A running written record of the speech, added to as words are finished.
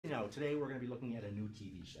know, today we're going to be looking at a new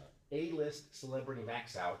TV show. A-list celebrity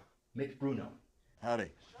max out, Mick Bruno. Howdy,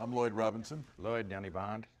 I'm Lloyd Robinson. Lloyd, Danny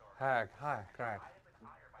Bond. Hi, Craig.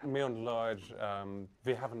 Me and Lloyd,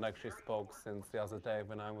 we haven't actually spoke since the other day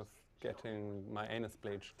when I was getting my anus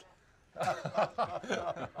bleached.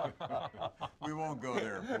 We won't go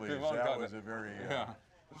there, please. That was a very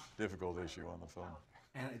difficult issue on the phone.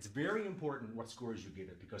 And it's very important what scores you give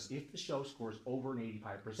it, because if the show scores over an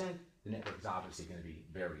 85%, the network is obviously going to be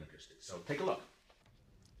very interested. So take a look.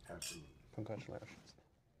 Absolutely. Congratulations.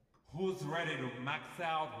 Who's ready to max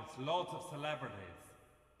out with loads of celebrities?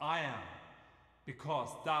 I am. Because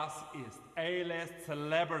das ist A-List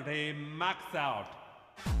Celebrity Max Out.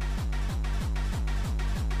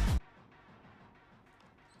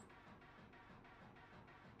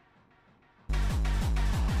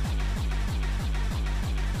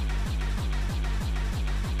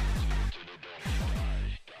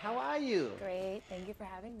 How are you? Great, thank you for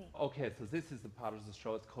having me. Okay, so this is the part of the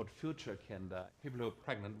show, it's called Future Kinder. People who are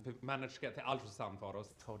pregnant, we manage to get the ultrasound photos.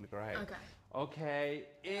 Totally great. Okay. Okay,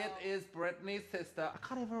 it is Britney's sister. I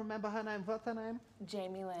can't even remember her name. What's her name?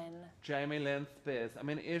 Jamie Lynn. Jamie Lynn Spears. I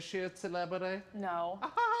mean, is she a celebrity? No.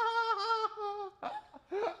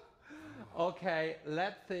 Okay,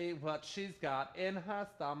 let's see what she's got in her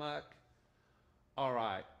stomach. All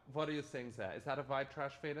right, what do you think there? Is that a white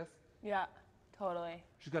trash fetus? Yeah, totally.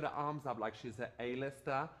 She's got her arms up like she's an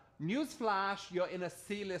A-lister. Newsflash, you're in a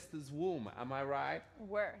C-lister's womb, am I right?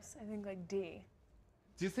 Worse, I think like D.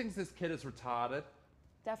 Do you think this kid is retarded?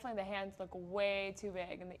 Definitely the hands look way too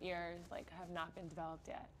big and the ears like have not been developed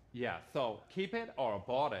yet. Yeah, so keep it or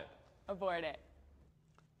abort it. Avoid it.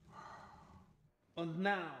 And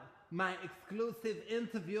now, my exclusive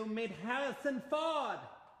interview with Harrison Ford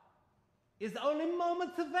is only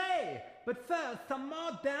moments away. But first, some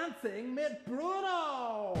more dancing with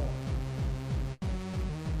Bruno.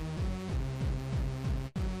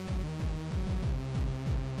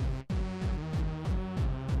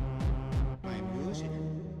 My music.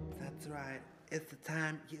 That's right. It's the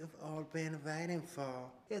time you've all been waiting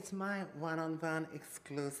for. It's my one-on-one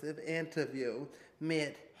exclusive interview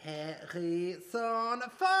with Harrison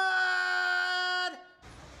Ford.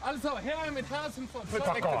 Also, her mit Harrison Ford.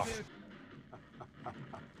 Fuck off.